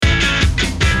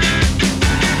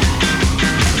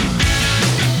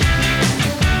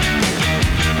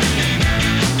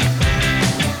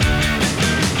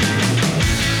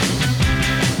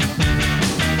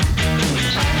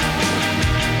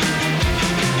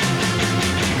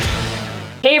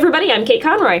Hey everybody, I'm Kate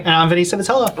Conroy. And I'm Vinny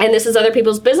Sabatola. And this is Other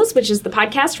People's Business, which is the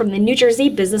podcast from the New Jersey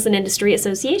Business and Industry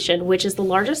Association, which is the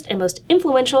largest and most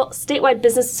influential statewide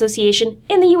business association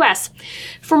in the U.S.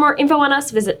 For more info on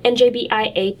us, visit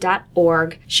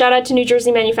njbia.org. Shout out to New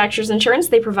Jersey Manufacturers Insurance.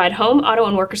 They provide home, auto,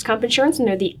 and workers' comp insurance,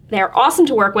 and they're awesome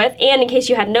to work with. And in case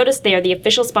you hadn't noticed, they are the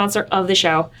official sponsor of the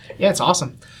show. Yeah, it's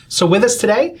awesome. So with us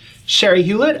today, Sherry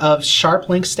Hewlett of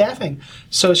SharpLink Staffing.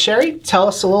 So Sherry, tell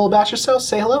us a little about yourself.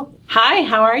 Say hello. Hi,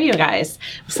 how are you guys?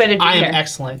 Excited to be here. I am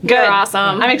excellent. Good. You're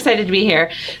awesome. I'm excited to be here.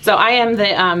 So I am the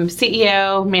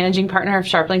CEO, managing partner of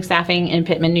SharpLink Staffing in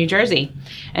Pitman, New Jersey.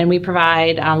 And we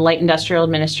provide light industrial,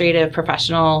 administrative,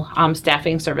 professional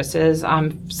staffing services,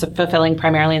 fulfilling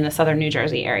primarily in the southern New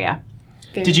Jersey area.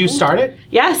 Did you start it?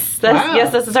 Yes, Wow.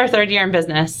 yes, this is our third year in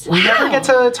business. We never get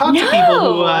to talk to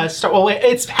people who start. Well,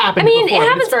 it's happened before, it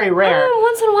happens but it's very rare.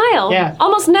 once in a while. Yeah.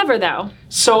 Almost never, though.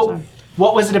 So,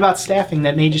 what was it about staffing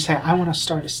that made you say, I want to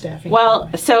start a staffing Well,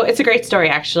 company? so it's a great story,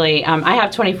 actually. I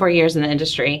have 24 years in the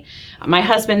industry. My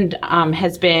husband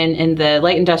has been in the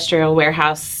light industrial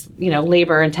warehouse,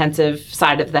 labor-intensive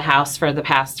side of the house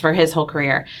for his whole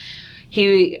career.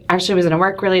 He actually was in a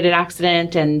work-related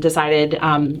accident and decided,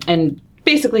 and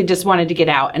basically just wanted to get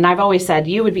out. And I've always said,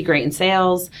 you would be great in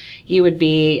sales. You would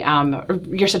be,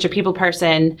 you're such a people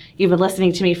person. You've been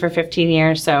listening to me for 15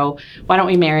 years. So why don't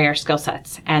we marry our skill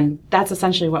sets? And that's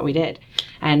essentially what we did.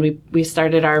 And we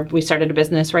started a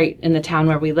business right in the town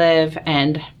where we live,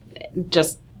 and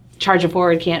just charging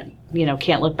forward, can't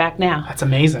look back now. That's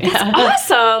amazing.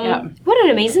 Awesome. Yeah. What an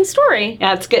amazing story.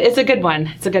 Yeah, it's good. It's a good one.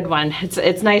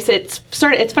 It's nice. It's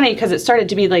funny because it started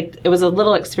to be like, it was a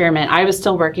little experiment. I was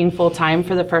still working full time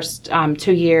for the first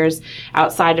 2 years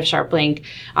outside of SharpLink.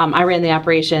 I ran the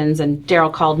operations, and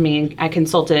Daryl called me, and I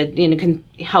consulted,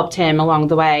 helped him along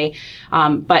the way.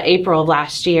 But April of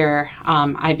last year,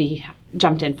 I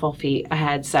jumped in full feet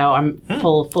ahead. So I'm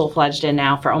full-fledged in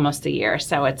now for almost a year.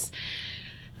 So it's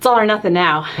all or nothing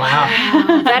now.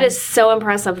 Wow. That is so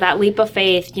impressive, that leap of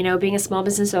faith, being a small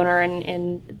business owner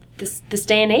in this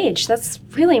day and age. That's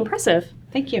really impressive.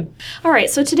 Thank you. All right,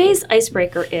 so today's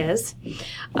icebreaker is,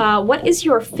 what is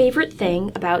your favorite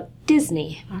thing about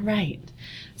Disney? All right.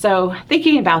 So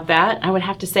thinking about that, I would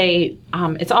have to say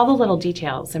it's all the little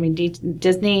details. I mean,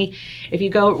 Disney, if you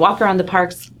go walk around the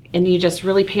parks and you just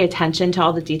really pay attention to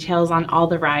all the details on all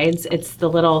the rides, it's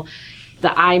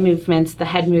the eye movements, the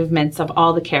head movements of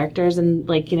all the characters, and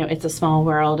It's a Small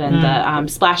World, and the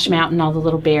Splash Mountain, all the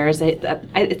little bears.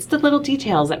 It's the little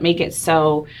details that make it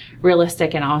so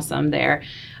realistic and awesome there.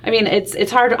 I mean, it's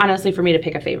hard, honestly, for me to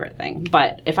pick a favorite thing,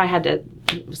 but if I had to,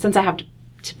 since I have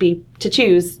to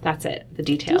choose, that's it, the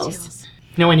details.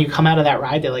 When you come out of that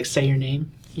ride, they say your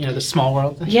name, the Small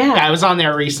World. Yeah. I was on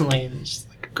there recently, and it's just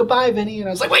goodbye, Vinny. And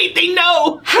I was like, wait, they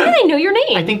know. How do they know your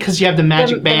name? I think because you have the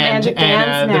magic band, magic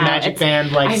and bands the now. magic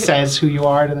band says who you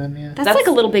are to them. Yeah. That's like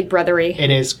a little Big Brothery.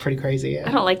 It is pretty crazy. Yeah.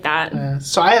 I don't like that.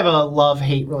 So I have a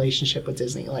love-hate relationship with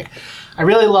Disney. I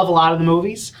really love a lot of the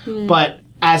movies, but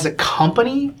as a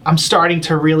company, I'm starting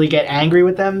to really get angry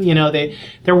with them.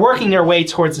 They're working their way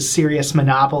towards a serious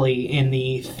monopoly in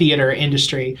the theater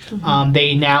industry.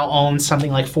 They now own something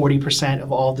like 40%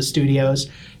 of all the studios.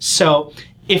 So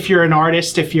if you're an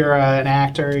artist, if you're an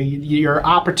actor, your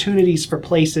opportunities for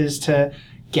places to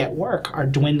get work are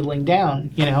dwindling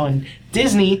down, and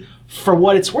Disney, for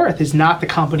what it's worth, is not the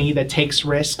company that takes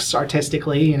risks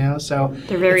artistically, so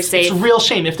They're very safe. It's a real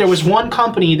shame. If there was one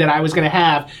company that I was going to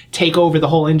have take over the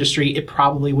whole industry, it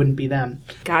probably wouldn't be them.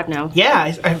 God, no.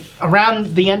 Yeah,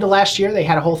 around the end of last year, they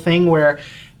had a whole thing where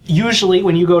usually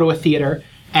when you go to a theater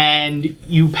and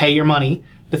you pay your money,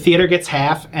 the theater gets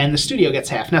half and the studio gets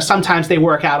half. Now, sometimes they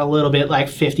work out a little bit like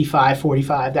 55,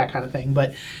 45, that kind of thing.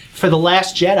 But for The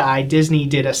Last Jedi, Disney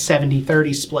did a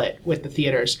 70-30 split with the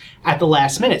theaters at the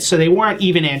last minute. So they weren't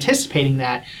even anticipating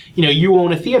that. You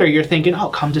own a theater, you're thinking, oh,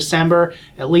 come December,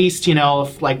 at least,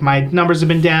 if my numbers have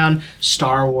been down,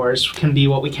 Star Wars can be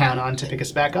what we count on to pick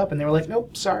us back up. And they were like,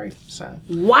 nope, sorry. So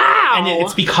Wow. And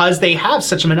it's because they have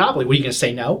such a monopoly. What are you going to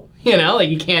say, no?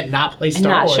 You can't not play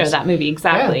Star And Wars. not show that movie,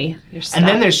 exactly. Yeah. You're stuck. And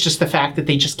then there's just the fact that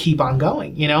they just keep on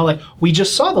going. We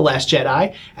just saw The Last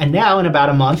Jedi, and now in about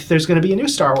a month, there's going to be a new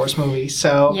Star Wars movie.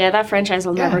 So Yeah, that franchise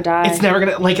will never die. It's never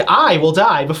going to, I will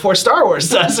die before Star Wars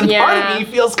does. And part of me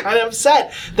feels kind of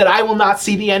upset that I will not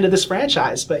see the end of this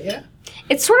franchise. But yeah.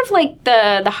 It's sort of like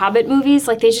the Hobbit movies.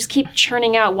 They just keep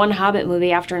churning out one Hobbit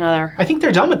movie after another. I think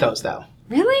they're done with those, though.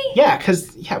 Really? Yeah,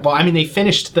 because they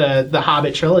finished the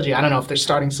Hobbit trilogy. I don't know if they're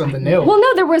starting something new. Well,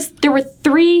 no, there were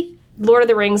three Lord of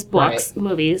the Rings books, Right.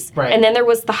 movies. Right. And then there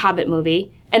was the Hobbit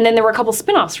movie. And then there were a couple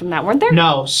spin-offs from that, weren't there?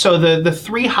 No, so the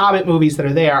 3 Hobbit movies that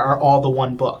are there are all the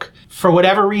one book. For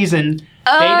whatever reason,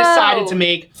 they decided to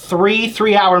make 3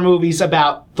 3-hour movies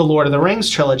about the Lord of the Rings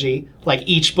trilogy. Like,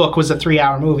 each book was a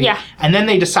 3-hour movie. Yeah. And then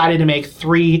they decided to make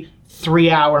 3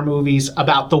 3-hour movies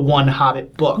about the one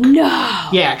Hobbit book. No.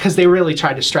 Yeah, because they really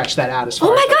tried to stretch that out as far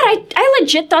Oh my as god, I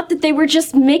legit thought that they were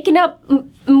just making up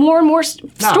more and more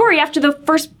story after the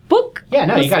first book. Yeah,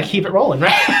 no, you got to keep it rolling,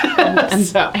 right? And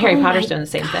So- Harry Potter's doing the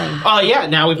same thing. Oh yeah,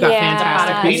 now we've got Yeah.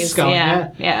 Fantastic Beasts going.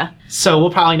 Yeah. So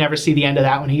we'll probably never see the end of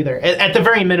that one either. At the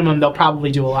very minimum, they'll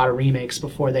probably do a lot of remakes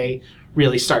before they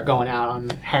really start going out on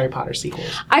Harry Potter sequels.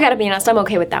 I gotta be honest, I'm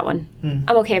okay with that one. Hmm.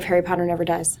 I'm okay if Harry Potter never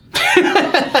dies.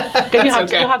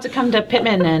 You'll have to come to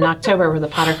Pittman in October with the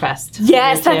Potter Fest.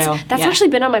 Yes, Year that's two. Yeah. actually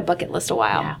been on my bucket list a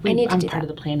while. Yeah, I need to I'm do part that.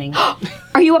 of the planning.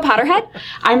 Are you a Potterhead?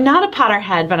 I'm not a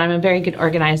Potterhead, but I'm a very good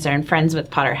organizer and friends with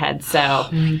Potterheads. So,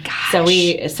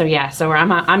 so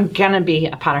I'm gonna be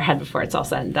a Potterhead before it's all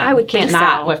said and done. I would can't think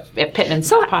not so. if Pittman's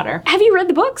not Potter. Have you read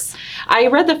the books? I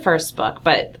read the first book,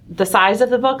 but the size of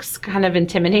the books kind of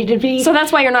intimidated me. So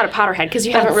that's why you're not a Potterhead, because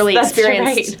you haven't really that's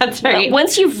experienced. right, that's right.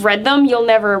 Once you've read them, you'll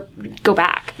never go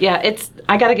back. yeah,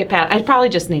 I gotta get past. I probably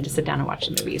just need to sit down and watch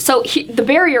the movies. So the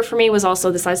barrier for me was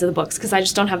also the size of the books, because I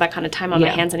just don't have that kind of time on my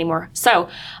Yeah. hands anymore. So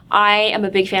I am a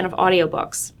big fan of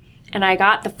audiobooks. And I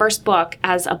got the first book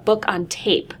as a book on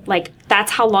tape. Like,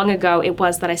 that's how long ago it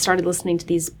was that I started listening to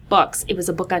these books. It was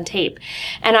a book on tape.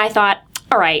 And I thought,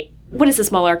 all right, what is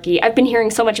this malarkey? I've been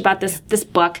hearing so much about this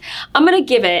book. I'm going to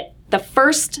give it the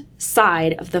first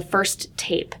side of the first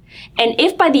tape. And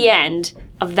if by the end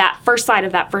of that first side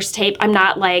of that first tape, I'm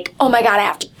not like, oh my God,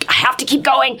 I have to keep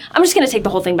going, I'm just going to take the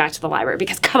whole thing back to the library,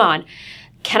 because come on.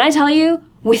 Can I tell you,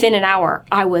 within an hour,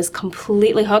 I was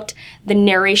completely hooked. The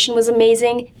narration was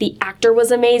amazing. The actor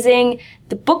was amazing.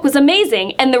 The book was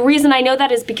amazing. And the reason I know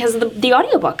that is because of the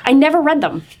audiobook. I never read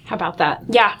them. How about that?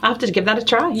 Yeah. I'll have to give that a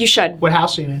try. You should. What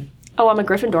house are you in? Oh, I'm a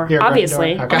Gryffindor, You're a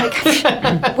obviously. Gryffindor.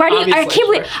 Okay. Why do you, I Obviously, can't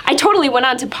believe, sure. I totally went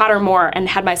on to Pottermore and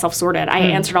had myself sorted. I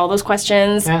answered all those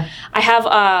questions. Yeah. I have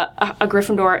a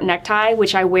Gryffindor necktie,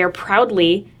 which I wear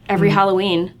proudly every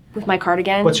Halloween with my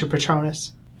cardigan. What's your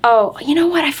Patronus? Oh, you know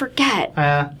what? I forget.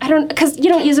 I don't, because you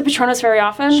don't use a Patronus very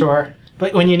often. Sure.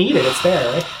 But when you need it, it's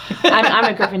there, right? I'm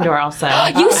a Gryffindor also.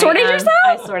 You sorted yourself?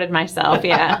 I sorted myself,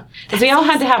 yeah. Because we all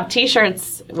had to have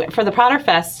T-shirts for the Potter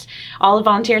Fest. All the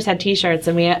volunteers had T-shirts,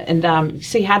 and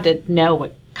so you had to know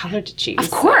what color to choose.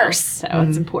 Of course. So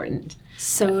it's important.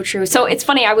 So true. So it's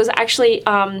funny. I was actually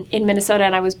in Minnesota,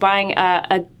 and I was buying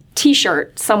a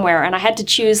T-shirt somewhere, and I had to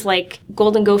choose like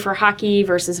Golden Gopher hockey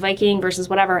versus Viking versus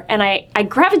whatever. And I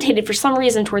gravitated for some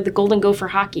reason toward the Golden Gopher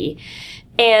hockey.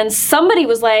 And somebody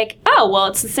was like, oh, well,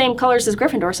 it's the same colors as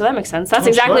Gryffindor, so that makes sense. That's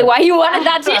exactly sure. why you wanted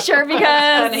that T-shirt,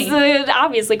 because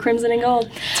obviously crimson and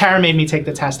gold. Tara made me take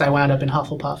the test. I wound up in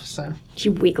Hufflepuff, so.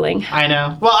 You weakling. I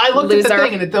know. Well, I looked at Loser. the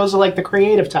thing, and those are like the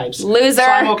creative types. Loser. So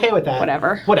I'm okay with that.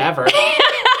 Whatever. Whatever.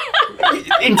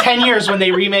 In 10 years, when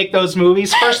they remake those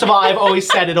movies, first of all, I've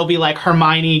always said it'll be like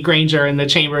Hermione Granger in the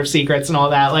Chamber of Secrets and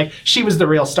all that. Like, she was the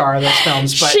real star of those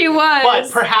films. But, She was.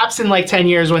 But perhaps in like 10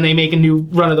 years, when they make a new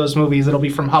run of those movies, it'll be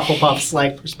from Hufflepuff's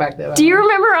like perspective. Do you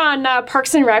remember on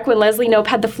Parks and Rec when Leslie Knope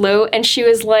had the flu, and she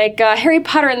was like, Harry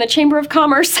Potter in the Chamber of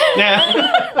Commerce? Yeah.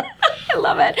 I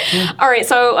love it. All right,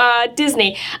 so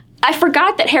Disney. I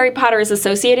forgot that Harry Potter is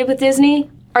associated with Disney.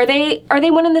 Are they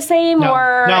one and the same, No.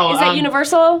 or No, is that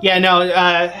Universal? Yeah, no,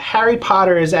 Harry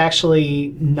Potter is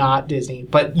actually not Disney,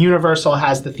 but Universal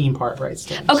has the theme park rights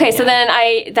to it. Okay, so then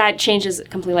that changes it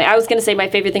completely. I was going to say my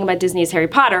favorite thing about Disney is Harry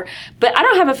Potter, but I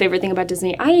don't have a favorite thing about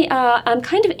Disney. I'm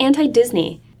kind of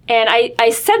anti-Disney. And I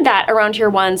said that around here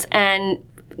once, and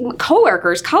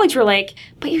colleagues were like,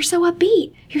 but you're so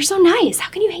upbeat. You're so nice. How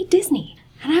can you hate Disney?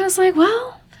 And I was like,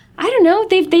 well, I don't know.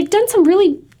 They've done some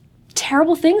really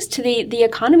terrible things to the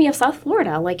economy of South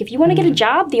Florida. Like, if you want to get a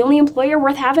job, the only employer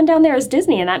worth having down there is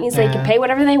Disney, and that means they can pay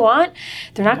whatever they want.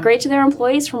 They're not great to their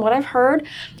employees, from what I've heard,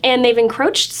 and they've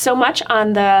encroached so much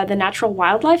on the natural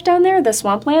wildlife down there, the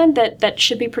swampland that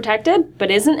should be protected but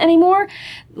isn't anymore.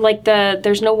 Like,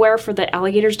 there's nowhere for the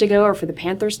alligators to go or for the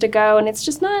panthers to go, and it's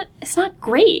just not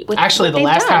great. Actually, the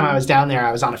last time I was down there,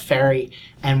 I was on a ferry,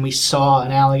 and we saw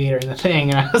an alligator in the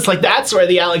thing, and I was like, that's where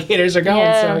the alligators are going,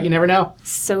 Yeah. so you never know.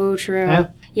 So true. Yeah.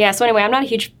 Yeah, so anyway, I'm not a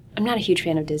huge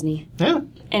fan of Disney. Yeah.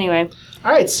 Anyway.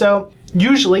 All right, so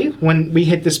usually when we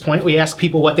hit this point, we ask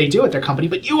people what they do at their company,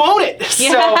 but you own it. So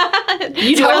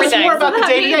You do tell us everything. more about the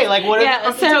day-to-day. Like what?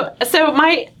 Yeah, so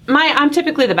my I'm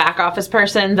typically the back office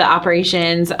person, the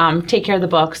operations, take care of the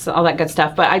books, all that good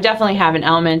stuff. But I definitely have an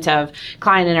element of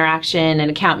client interaction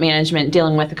and account management,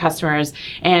 dealing with the customers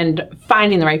and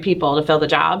finding the right people to fill the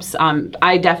jobs.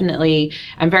 I definitely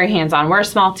am very hands-on. We're a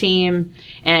small team,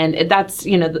 and that's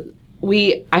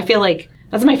I feel like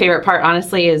that's my favorite part,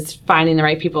 honestly, is finding the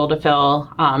right people to fill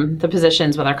the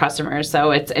positions with our customers.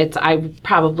 So I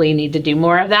probably need to do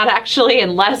more of that actually,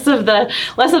 and less of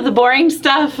the boring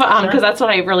stuff, because that's what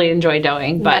I really enjoy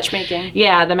doing. But Matchmaking.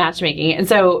 Yeah, the matchmaking. And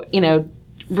so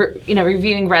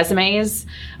reviewing resumes.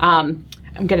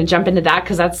 I'm going to jump into that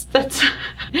because that's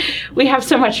we have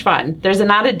so much fun. There's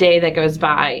not a day that goes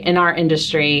by in our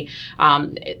industry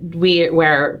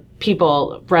where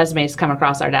people resumes come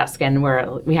across our desk and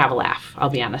we have a laugh. I'll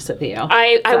be honest with you.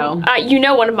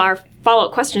 One of our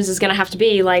follow-up questions is going to have to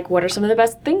be like, what are some of the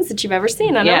best things that you've ever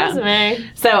seen on a resume?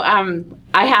 So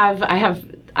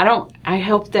I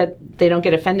hope that they don't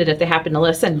get offended if they happen to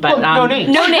listen, but no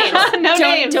names. No names.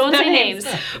 Don't say names.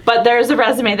 But there's a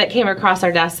resume that came across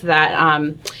our desk that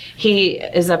he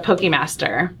is a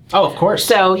Pokemaster. Oh, of course.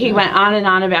 So he went on and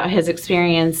on about his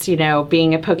experience,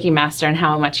 being a Pokemaster and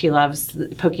how much he loves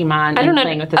Pokemon and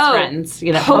playing with his friends.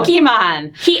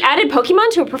 Pokemon. He added Pokemon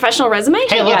to a professional resume?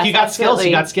 Hey, look, Yes, you got absolutely. skills.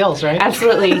 You got skills, right?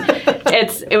 Absolutely.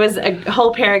 It was a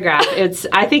whole paragraph.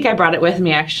 I think I brought it with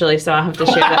me actually, so I'll have to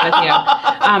share that with you.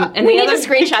 And We need to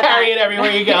screenshot Carry that. it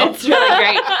everywhere you go. It's really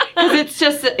great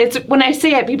because it's when I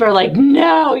say it, people are like,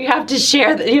 "No, you have to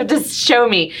share that. You have to show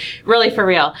me, really for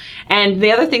real." And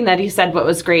the other thing that he said, what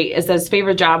was great, is that his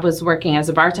favorite job was working as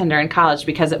a bartender in college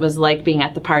because it was like being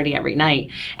at the party every night.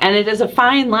 And it is a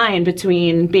fine line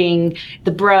between being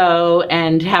the bro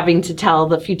and having to tell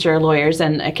the future lawyers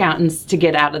and accountants to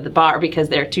get out of the bar because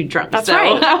they're too drunk. That's so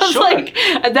right. I was Sure. like,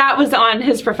 that was on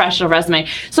his professional resume.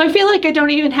 So I feel like I don't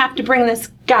even have to bring this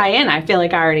guy in. I feel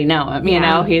like I already know him.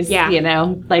 He's and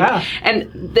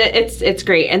it's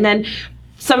great. And then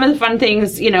some of the fun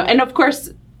things, and of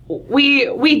course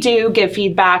we do give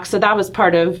feedback. So that was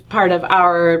part of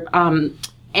our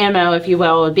ammo, if you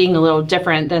will, being a little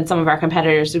different than some of our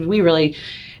competitors. We really,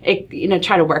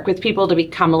 try to work with people to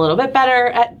become a little bit better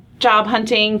at job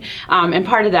hunting, and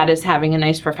part of that is having a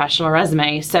nice professional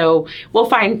resume. So we'll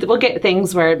get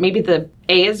things where maybe the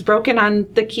A is broken on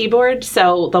the keyboard,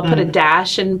 so they'll put a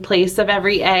dash in place of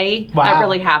every A. Wow. That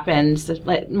really happens,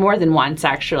 like, more than once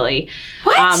actually.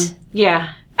 What?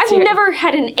 Yeah. I've never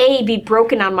had an A be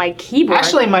broken on my keyboard.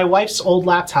 Actually, my wife's old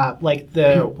laptop, like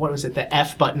the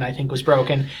F button, I think, was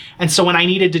broken. And so when I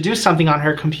needed to do something on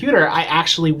her computer, I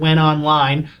actually went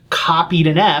online, copied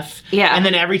an F, and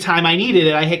then every time I needed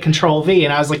it, I hit Control V,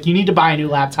 and I was like, you need to buy a new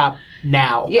laptop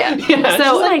now. Yeah.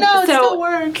 So So, no, it still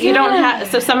works. You don't have,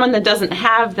 so someone that doesn't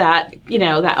have that,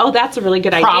 that's a really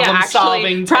good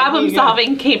idea. Problem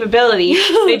solving capability.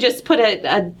 They just put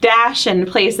a dash in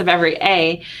place of every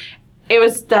A.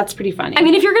 That's pretty funny. I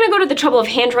mean, if you're going to go to the trouble of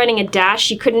handwriting a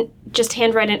dash, you couldn't just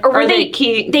handwrite it. Or they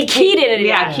keyed in a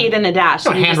dash. keyed in a dash.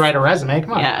 Don't handwrite a resume,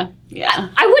 come on. Yeah.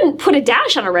 I wouldn't put a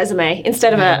dash on a resume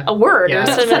instead of a word. Yeah, or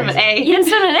that's instead of an A. Yeah,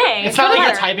 instead of an A. It's not like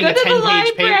you're typing a Go to the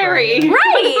 10-page library. paper.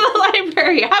 Right. Go to the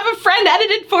library. Have a friend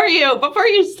edit it for you before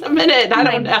you submit it. I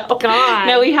don't know. God.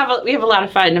 No, we have a lot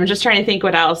of fun. I'm just trying to think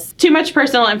what else. Too much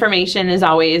personal information is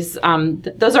always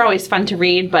those are always fun to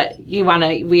read, but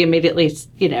we immediately,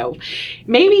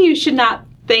 maybe you should not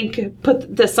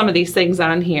put some of these things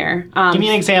on here. Give me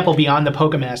an example beyond the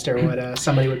Pokemaster, what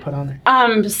somebody would put on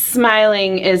there.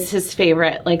 Smiling is his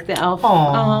favorite, like the elf.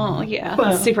 Aw. Oh, yeah.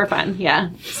 It's super fun. Yeah.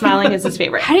 Smiling is his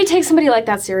favorite. How do you take somebody like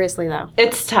that seriously, though?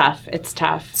 It's tough.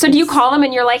 So do you call them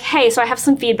and you're like, hey, so I have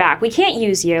some feedback. We can't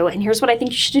use you, and here's what I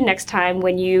think you should do next time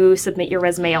when you submit your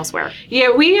resume elsewhere? Yeah,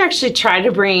 we actually try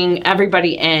to bring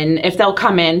everybody in. If they'll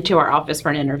come in to our office for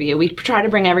an interview, we try to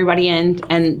bring everybody in,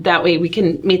 and that way we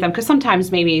can meet them. Because sometimes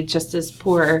maybe just as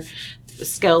poor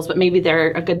skills, but maybe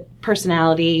they're a good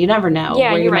personality. You never know.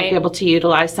 Yeah, where you you're might right. be able to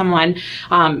utilize someone.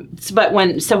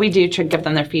 So we do try to give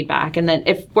them their feedback, and then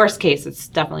if worst case, it's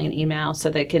definitely an email so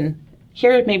they can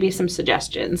hear maybe some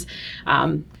suggestions.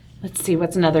 Let's see,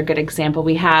 what's another good example?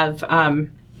 We have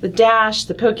the dash,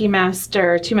 the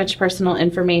Pokemaster, too much personal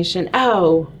information.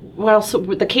 Oh, well, so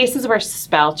the cases where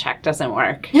spell check doesn't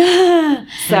work.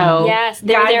 So Yes,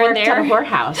 there, guy there, worked there. at a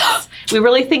whorehouse. We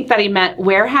really think that he meant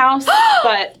warehouse,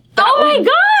 but Oh my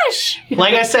gosh!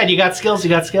 Like I said, you got skills, you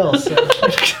got skills. So.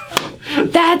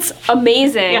 That's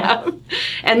amazing. yeah.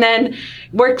 And then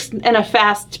works in a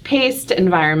fast-paced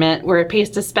environment where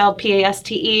paste is spelled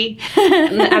P-A-S-T-E.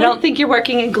 I don't think you're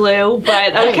working in glue,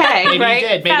 but okay, Maybe right? you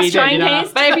did. Maybe Fast you did. drawing You know?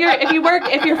 paste?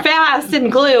 But if you're fast in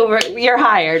glue, you're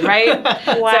hired, right?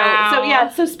 Wow. So yeah,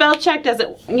 so spell check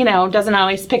doesn't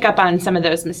always pick up on some of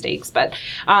those mistakes, but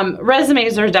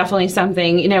resumes are definitely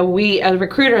something. We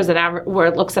recruiters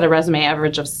looks at a resume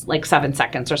average of like 7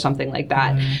 seconds or something like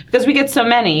that because we get so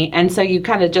many, and so you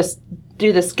kind of just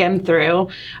do the skim through.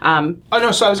 Oh,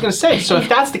 no, so I was going to say, so if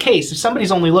that's the case, if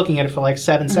somebody's only looking at it for like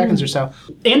 7 seconds or so,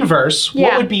 inverse, Yeah.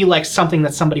 what would be like something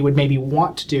that somebody would maybe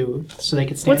want to do so they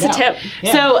could stand What's a out? tip?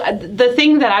 Yeah. So the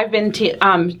thing that I've been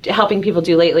helping people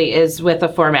do lately is with the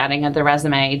formatting of the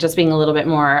resume, just being a little bit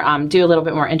more, do a little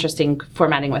bit more interesting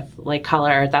formatting with like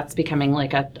color. That's becoming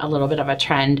like a little bit of a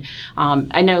trend.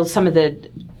 I know some of the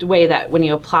way that when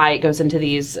you apply, it goes into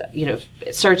these,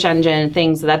 search engine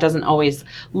things that doesn't always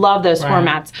love those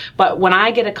formats. But when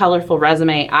I get a colorful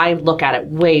resume, I look at it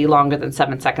way longer than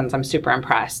 7 seconds. I'm super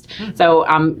impressed. So,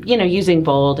 using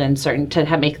bold and certain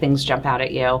to make things jump out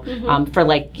at you for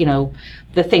like,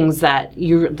 the things that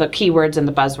the keywords and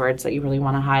the buzzwords that you really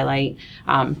want to highlight.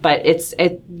 But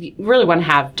you really want to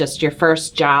have just your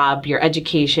first job, your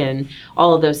education,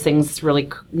 all of those things really,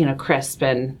 crisp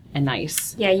and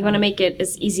nice. Yeah, you want to make it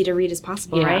as easy to read as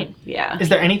possible, Yeah. right? Yeah. Is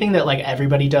there anything that like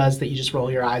everybody does that you just roll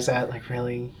your eyes at? Like,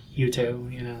 really? You too?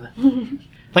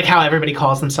 Like how everybody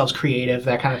calls themselves creative,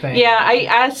 that kind of thing?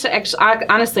 Yeah,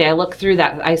 honestly, I look through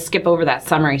that. I skip over that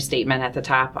summary statement at the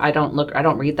top. I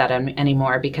don't read that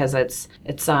anymore because it's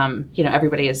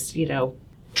everybody is,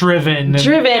 Driven.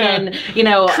 and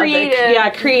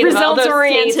Creative, creative, all those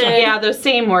results-oriented. those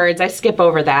same words. I skip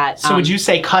over that. So would you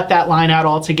say cut that line out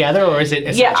altogether, or is it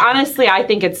essential? Yeah, honestly, I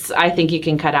think you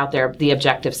can cut out the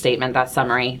objective statement, that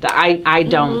summary. I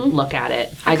don't look at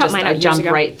it. I cut mine out I years jump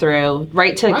ago. right through,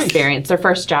 right to Nice. experience, their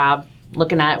first job,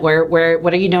 looking at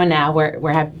what are you doing now?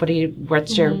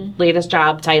 What's your latest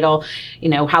job title?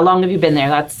 How long have you been there?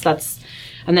 That's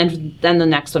and then the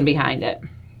next one behind it.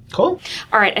 Cool.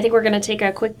 All right, I think we're going to take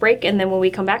a quick break, and then when we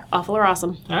come back, awful or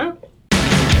awesome. All right.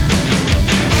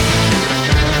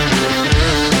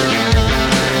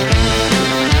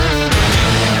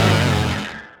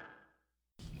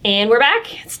 And we're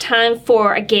back. It's time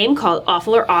for a game called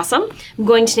Awful or Awesome. I'm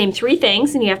going to name 3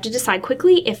 things, and you have to decide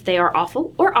quickly if they are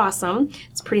awful or awesome.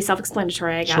 It's pretty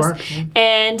self-explanatory, I guess. Sure.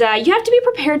 And you have to be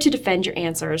prepared to defend your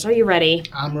answers. Are you ready?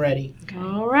 I'm ready.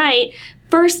 All right.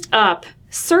 First up,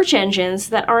 search engines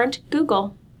that aren't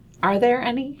Google. Are there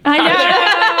any? I know.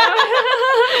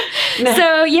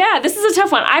 So yeah, this is a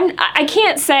tough one. I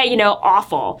can't say,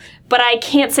 awful, but I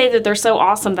can't say that they're so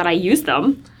awesome that I use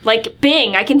them. Like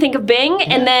Bing, I can think of Bing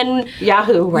and then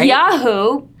Yahoo, right?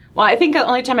 Yahoo. Well, I think the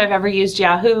only time I've ever used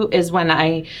Yahoo is when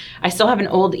I still have an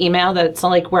old email that's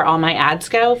like where all my ads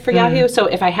go for Yahoo. So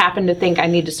if I happen to think I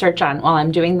need to search on while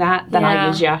I'm doing that, then Yeah. I'll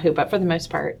use Yahoo. But for the most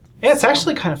part, Yeah, it's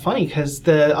actually kind of funny because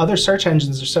the other search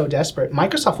engines are so desperate.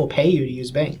 Microsoft will pay you to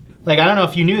use Bing. Like, I don't know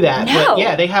if you knew that, No. but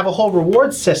yeah, they have a whole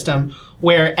rewards system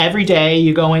where every day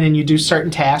you go in and you do certain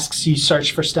tasks, you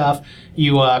search for stuff,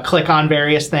 you click on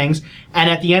various things, and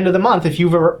at the end of the month, if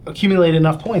you've accumulated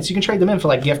enough points, you can trade them in for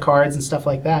like gift cards and stuff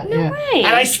like that. No way.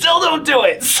 And I still don't do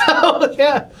it, so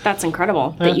yeah. That's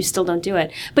incredible that you still don't do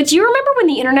it. But do you remember when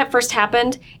the internet first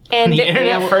happened? And The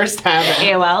internet first happened.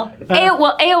 AOL.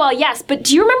 AOL, yes. But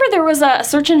do you remember there was a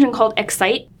search engine called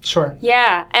Excite? Sure.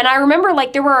 Yeah. And I remember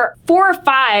there were 4 or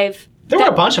 5. There were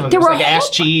a bunch of them. There There was were like a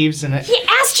Ask whole- Jeeves and Yeah,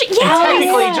 yes.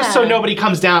 technically, just so nobody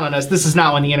comes down on us, this is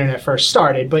not when the internet first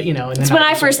started, but It's when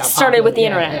I first started with the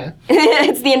internet.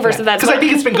 It's the inverse of that. Because I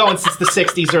think it's been going since the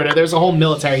 60s or whatever. There's a whole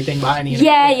military thing behind the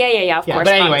internet. Yeah, of Yeah, course.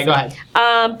 but anyway, go obviously.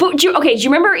 ahead. But do you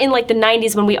remember in like the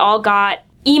 90s when we all got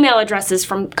email addresses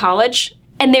from college?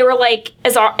 And they were like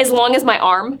as long as my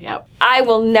arm. Yep. I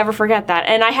will never forget that.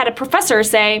 And I had a professor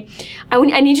say,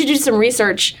 I need you to do some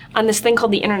research on this thing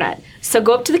called the internet. So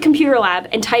go up to the computer lab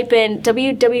and type in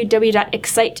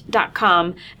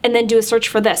www.excite.com and then do a search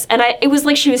for this. And it was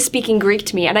like she was speaking Greek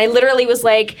to me. And I literally was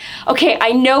like, okay,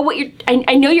 I know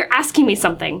I know you're asking me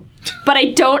something, but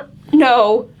I don't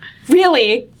know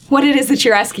really what it is that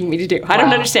you're asking me to do. I don't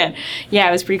Wow. understand. Yeah,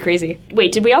 it was pretty crazy.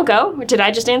 Wait, did we all go? Or did I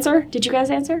just answer? Did you guys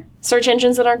answer? Search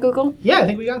engines that aren't Google? Yeah, I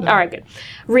think we got that. All right, good.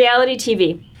 Reality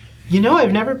TV. You know,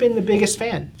 I've never been the biggest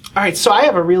fan. All right, so I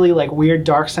have a really like weird,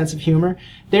 dark sense of humor.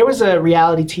 There was a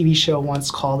reality TV show once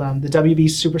called the WB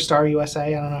Superstar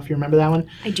USA. I don't know if you remember that one.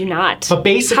 I do not. But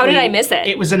basically, How did I miss it?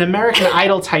 It was an American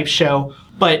Idol type show,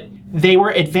 but they were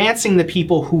advancing the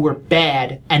people who were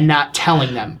bad and not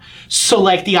telling them. So,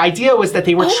 like, the idea was that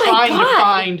they were trying to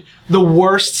find the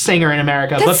worst singer in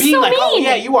America, but being so like, oh, mean.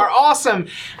 yeah, you are awesome.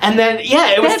 And then,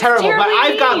 yeah, it was terrible. But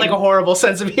I've got, like, a horrible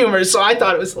sense of humor, so I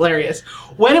thought it was hilarious.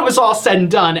 When it was all said and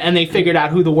done and they figured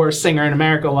out who the worst singer in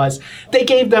America was, they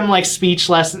gave them, like, speech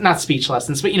lessons, not speech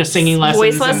lessons, but, you know, singing lessons.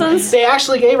 Voice lessons? They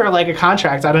actually gave her, like, a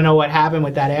contract. I don't know what happened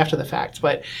with that after the fact,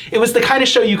 but it was the kind of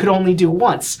show you could only do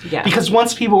once. Yeah. Because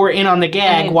once people were in on the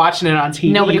gag watching it on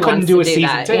TV, nobody you couldn't wants do to a do season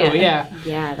that, 2. yeah.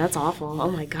 Yeah, that's awful. Oh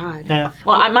my God. Yeah.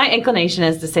 Well, my inclination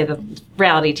is to say that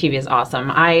reality TV is awesome.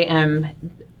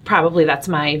 That's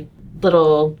my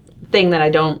little thing that I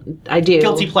do.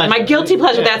 Guilty pleasure. My guilty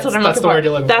pleasure, Yeah, that's what I'm that's looking the for. word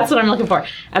you're looking That's for. what I'm looking for.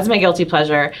 As my guilty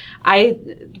pleasure. I,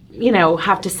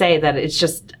 have to say that it's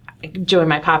just enjoy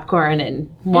my popcorn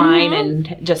and wine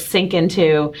and just sink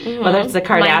into whether it's the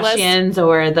Kardashians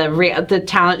or the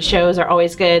talent shows are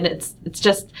always good.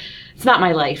 It's not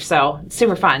my life, so it's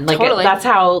super fun. Like Totally. that's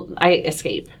how I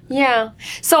escape. Yeah.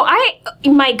 So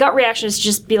my gut reaction is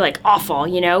just be like awful,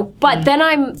 But then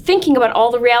I'm thinking about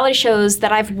all the reality shows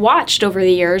that I've watched over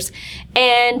the years,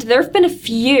 and there have been a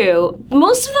few.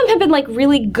 Most of them have been like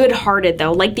really good-hearted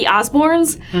though, like the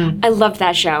Osbournes. I loved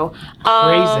that show.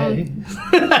 Crazy.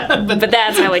 But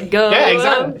that's how it goes. Yeah,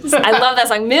 exactly. I love that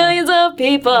song. Millions of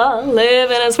people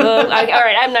live in a smoke. All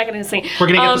right, I'm not going to sing. We're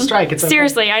going to get the strike. It's okay.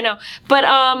 Seriously, I know. But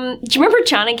do you remember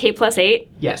John and K+8?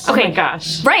 Yes. Okay. Oh my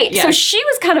gosh. Right. Yes. So she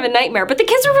was kind of a nightmare, but the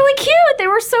kids were really cute. They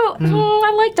were so,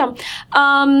 I liked them.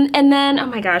 And then, oh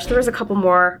my gosh, there was a couple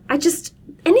more.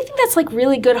 Anything that's like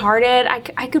really good-hearted,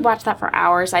 I could watch that for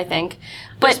hours, I think.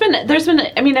 But there's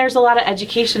a lot of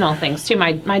educational things too.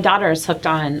 My daughter is hooked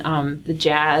on the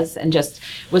jazz and just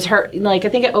was I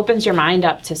think it opens your mind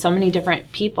up to so many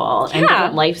different people and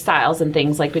different lifestyles and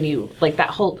things like when you like that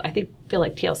whole feel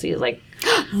like TLC is like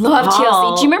love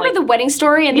TLC. Do you remember the wedding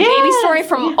story and the baby Yes. story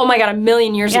from oh my god, a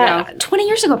million years Yeah. ago? 20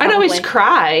 years ago, I'd probably. always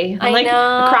cry. I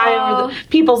know. Cry over the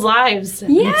people's lives.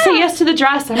 Yeah. Say yes to the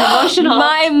dress. I'm emotional.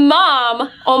 My mom,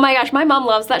 oh my gosh, my mom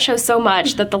loves that show so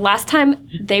much that the last time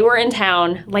they were in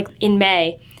town, like in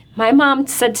May, my mom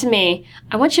said to me,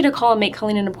 I want you to call and make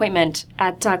Colleen an appointment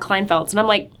at Kleinfeld's. And I'm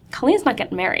like, Colleen's not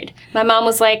getting married. My mom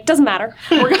was like, doesn't matter.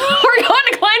 We're going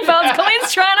to Kleinfeld's.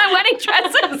 Colleen's trying on wedding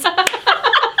dresses.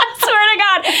 Swear to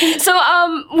God.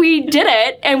 So we did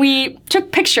it, and we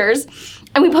took pictures.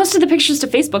 And we posted the pictures to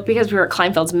Facebook because we were at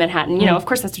Kleinfeld's in Manhattan. Of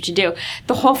course, that's what you do.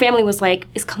 The whole family was like,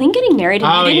 is Colleen getting married?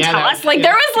 And you didn't tell us. Like,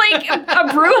 there was like a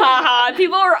brouhaha.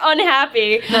 People were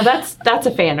unhappy. No, that's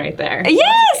a fan right there.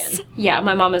 Yes! Yeah,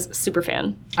 my mom is a super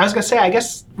fan. I was going to say, I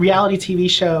guess reality TV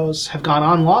shows have gone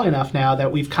on long enough now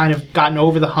that we've kind of gotten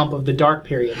over the hump of the dark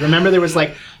period. Remember there was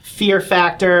like Fear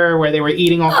Factor where they were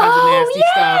eating all kinds of nasty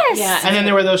stuff. Yeah. And then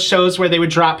there were those shows where they would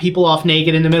drop people off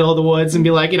naked in the middle of the woods and be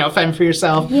like, fend for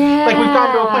yourself. Yeah. Like we've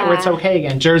gotten to a point where it's okay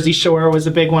again. Jersey Shore was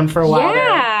a big one for a while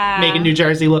Yeah. there. Making New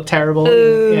Jersey look terrible.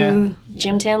 Yeah.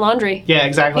 Gym tan laundry. Yeah,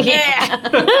 exactly. Yeah.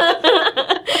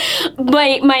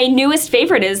 My newest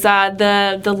favorite is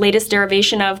the latest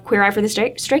derivation of Queer Eye for the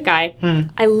Straight Guy.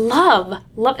 I love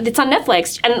it's on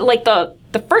Netflix, and like the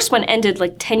first one ended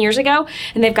like 10 years ago,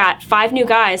 and they've got 5 new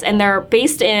guys, and they're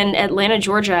based in Atlanta,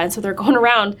 Georgia, and so they're going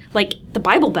around like the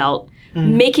Bible Belt,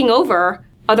 making over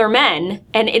other men,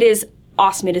 and it is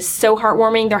awesome. It is so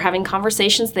heartwarming. They're having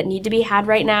conversations that need to be had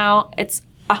right now.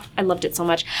 I loved it so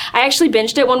much. I actually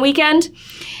binged it one weekend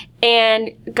and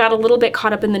got a little bit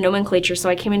caught up in the nomenclature. So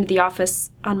I came into the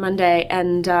office on Monday,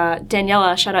 and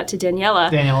Daniela, shout out to Daniela.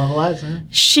 Danielle Velez, huh?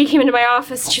 She came into my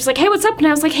office and she was like, hey, what's up? And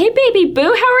I was like, hey, baby boo, how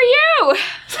are you?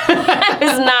 It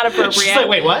was not appropriate. She's like,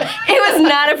 wait, what? It was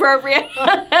not appropriate.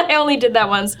 I only did that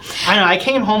once. I know. I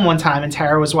came home one time and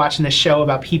Tara was watching this show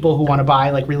about people who want to buy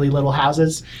like really little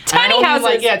houses. Tiny And I don't mean,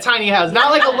 houses. like, tiny house.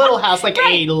 Not like a little house, like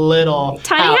a little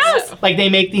Tiny house. Like they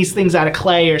make these things out of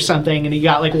clay or something, and you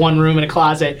got like one room and a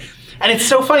closet. And it's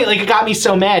so funny. Like it got me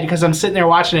so mad because I'm sitting there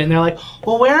watching it, and they're like,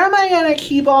 "Well, where am I gonna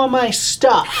keep all my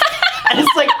stuff?" And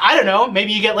it's like, I don't know.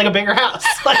 Maybe you get like a bigger house.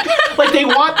 Like they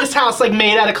want this house like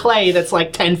made out of clay that's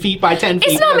like 10 feet by 10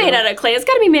 feet. It's not made out of clay. It's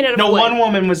got to be made out of No, wood. one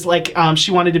woman was like,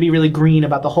 she wanted to be really green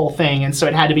about the whole thing, and so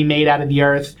it had to be made out of the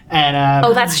earth. And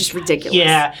Oh, that's just ridiculous.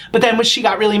 yeah. But then when she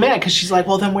got really mad because she's like,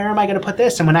 well, then where am I going to put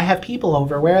this? And when I have people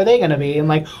over, where are they going to be? And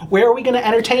like, where are we going to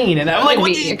entertain? And I'm like, You're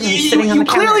well, gonna be sitting on you the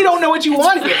clearly counter. don't know what you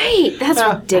want here. Right. That's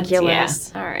No,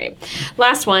 ridiculous. All right.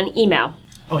 Last one, email.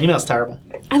 Oh, email's terrible.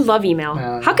 I love email.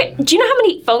 No. Do you know how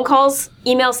many phone calls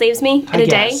email saves me in a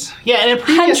day? Yeah, and in a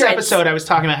previous Hundreds. episode, I was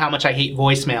talking about how much I hate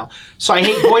voicemail. So I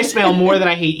hate voicemail more than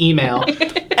I hate email.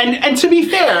 And to be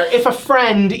fair, if a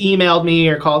friend emailed me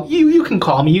or called, you can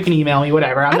call me, you can email me,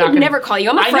 whatever. I would never call you.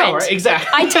 I'm a friend. I know, right? Exactly.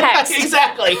 I text.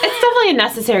 Exactly. It's definitely a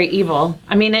necessary evil.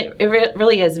 I mean, it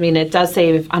really is. I mean, it does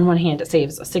save, on one hand, it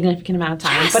saves a significant amount of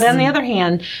time. Yes. But on the other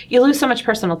hand, you lose so much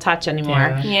personal touch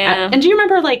anymore. Yeah. And do you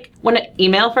remember, like, when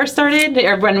email first started,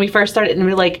 or when we first started, and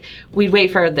we'd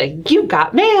wait for you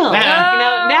got mail. Yeah. You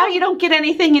know, now you don't get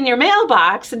anything in your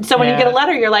mailbox. And so when you Yeah. get a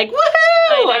letter, you're like,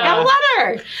 woohoo, I got a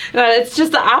letter. It's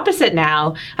just the opposite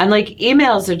now. And like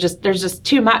emails there's just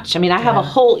too much. I mean, I have a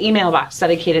whole email box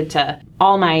dedicated to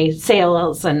all my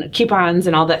sales and coupons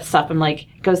and all that stuff. I'm like,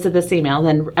 goes to this email,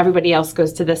 then everybody else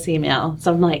goes to this email.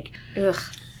 So I'm like, Ugh.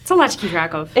 It's a lot to keep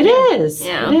track of. it is.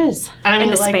 Yeah. It is. And I mean,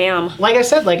 And the like, spam. like I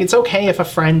said, like it's okay if a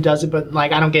friend does it, but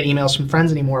like I don't get emails from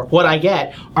friends anymore. What I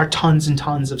get are tons and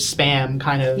tons of spam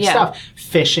kind of Yeah. stuff,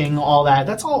 phishing, all that.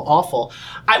 That's all awful.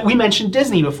 We mentioned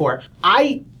Disney before.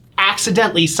 I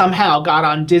accidentally somehow got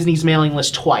on Disney's mailing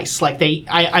list twice. Like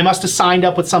I must have signed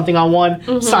up with something on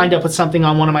one, signed up with something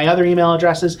on one of my other email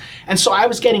addresses. And so I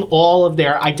was getting all of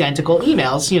their identical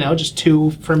emails, just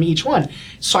 2 from each one.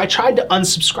 So I tried to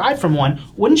unsubscribe from one.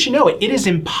 Wouldn't you know it, it is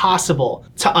impossible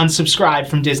to unsubscribe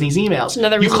from Disney's emails.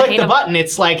 Another You reason to click hate the them. button,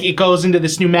 it's like it goes into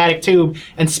this pneumatic tube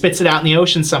and spits it out in the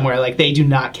ocean somewhere. Like they do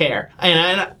not care.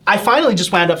 And I finally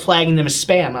just wound up flagging them as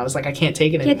spam. I was like, I can't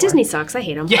take it anymore. Yeah, Disney sucks. I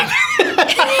hate them. Yeah.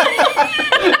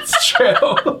 It's true.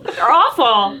 They're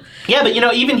awful. Yeah, but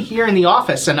even here in the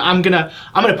office, and I'm gonna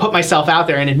put myself out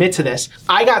there and admit to this.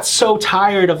 I got so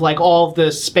tired of like all of the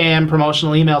spam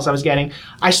promotional emails I was getting.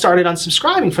 I started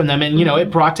unsubscribing from them, and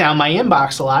it brought down my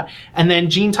inbox a lot. And then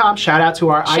Gene Tom, shout out to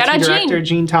our Shout out IT director,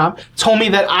 Gene Tom, told me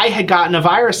that I had gotten a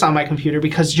virus on my computer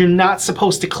because you're not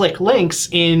supposed to click links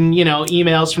in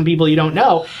emails from people you don't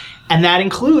know. And that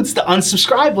includes the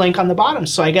unsubscribe link on the bottom.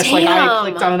 So I guess like I Damn.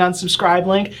 clicked on an unsubscribe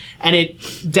link and it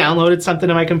downloaded something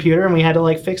to my computer and we had to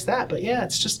like fix that. But yeah,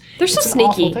 it's just They're so it's an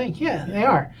awful sneaky. thing. Yeah, they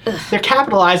are. They're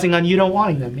capitalizing on you don't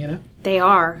wanting them, They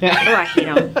are. Yeah. Oh, I hate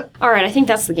them. All right, I think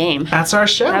that's the game. That's our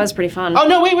show. That was pretty fun. Oh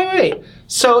no, wait.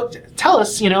 So tell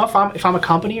us, if I'm a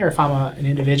company or if I'm an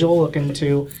individual looking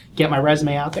to get my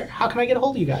resume out there, how can I get a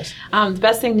hold of you guys? The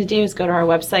best thing to do is go to our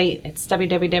website. It's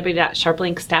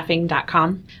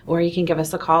www.sharplinkstaffing.com, or you can give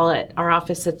us a call at our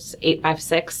office. It's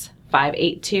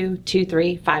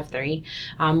 856-582-2353.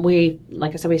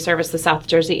 Like I said, we service the South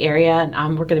Jersey area,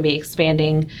 and we're going to be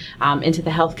expanding into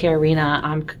the healthcare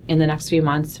arena in the next few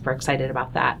months. We're excited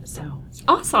about that. So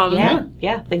Awesome.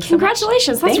 yeah, thanks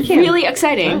Congratulations. so much. That's Thank you. really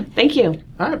exciting. Thank you.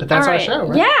 All right, but that's All our right. show,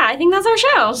 right? Yeah, I think that's our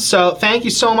show. So thank you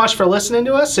so much for listening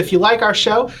to us. If you like our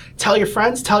show, tell your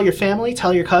friends, tell your family,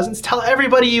 tell your cousins, tell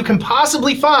everybody you can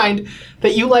possibly find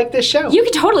that you like this show. You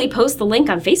could totally post the link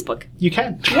on Facebook. You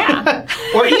can. Yeah.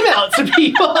 Or email it to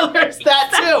people. There's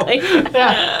that too.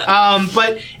 Yeah.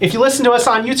 But if you listen to us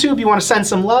on YouTube, you want to send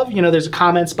some love, there's a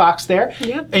comments box there.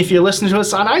 Yep. If you're listening to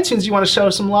us on iTunes, you want to show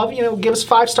some love, give us a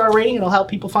 5-star rating. It'll help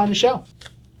people find the show.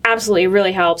 Absolutely, it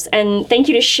really helps. And thank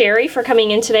you to Sherry for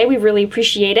coming in today. We really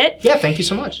appreciate it. Yeah, thank you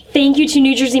so much. Thank you to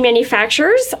New Jersey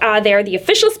Manufacturers. They're the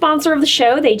official sponsor of the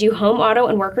show. They do home, auto,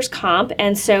 and workers' comp.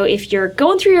 And so if you're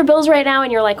going through your bills right now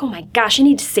and you're like, oh my gosh, I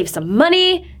need to save some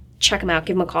money, check them out.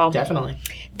 Give them a call. Definitely.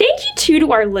 Thank you, too,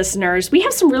 to our listeners. We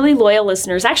have some really loyal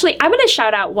listeners. Actually, I'm going to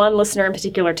shout out one listener in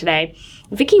particular today,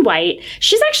 Vicky White.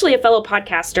 She's actually a fellow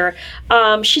podcaster.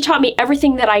 She taught me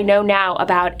everything that I know now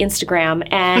about Instagram,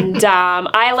 and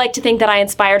I like to think that I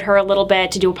inspired her a little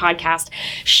bit to do a podcast.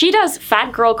 She does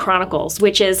Fat Girl Chronicles,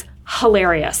 which is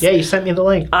hilarious. Yeah, you sent me the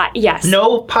link. Yes.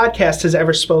 No podcast has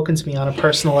ever spoken to me on a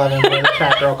personal level more than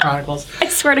Fat Girl Chronicles. I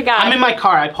swear to God. I'm in my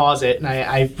car, I pause it, and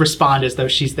I respond as though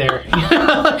she's there.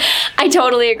 I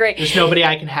totally agree. There's nobody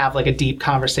I can have like a deep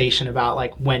conversation about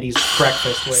like Wendy's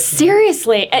breakfast with.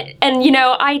 Seriously. And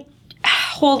I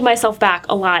hold myself back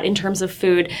a lot in terms of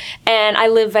food, and I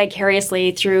live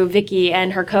vicariously through Vicky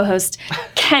and her co-host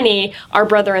Kenny, our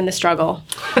brother in the struggle.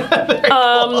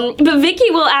 But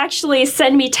Vicky will actually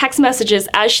send me text messages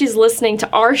as she's listening to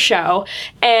our show,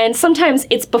 and sometimes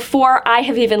it's before I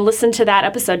have even listened to that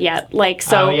episode yet.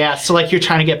 Oh yeah, so like you're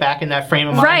trying to get back in that frame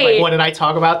of mind. Right. Like what did I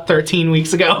talk about 13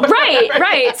 weeks ago?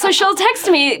 Right. So she'll text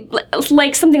me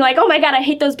like something like, "Oh my God, I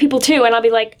hate those people too," and I'll be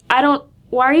like,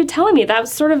 why are you telling me? That was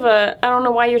sort of I don't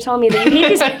know why you're telling me that you hate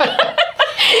these people.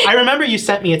 I remember you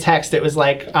sent me a text. It was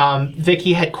like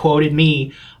Vicky had quoted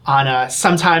me on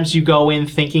sometimes you go in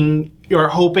thinking you're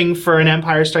hoping for an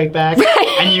Empire Strike Back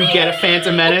and you get a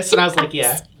Phantom Menace. And I was like,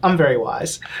 yeah, I'm very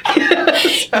wise.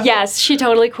 Yes, she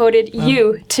totally quoted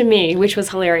you to me, which was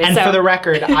hilarious. And for the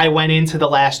record, I went into The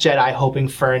Last Jedi hoping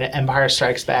for an Empire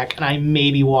Strikes Back, and I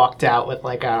maybe walked out with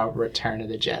like a Return of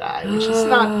the Jedi, which is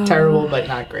not terrible, but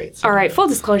not great. So. All right, full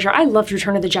disclosure, I loved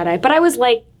Return of the Jedi, but I was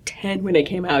like 10 when it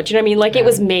came out. Do you know what I mean? Like, it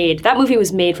was made. That movie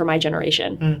was made for my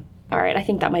generation. All right, I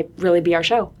think that might really be our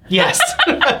show. Yes.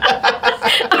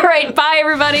 All right, bye,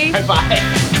 everybody.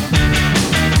 Bye.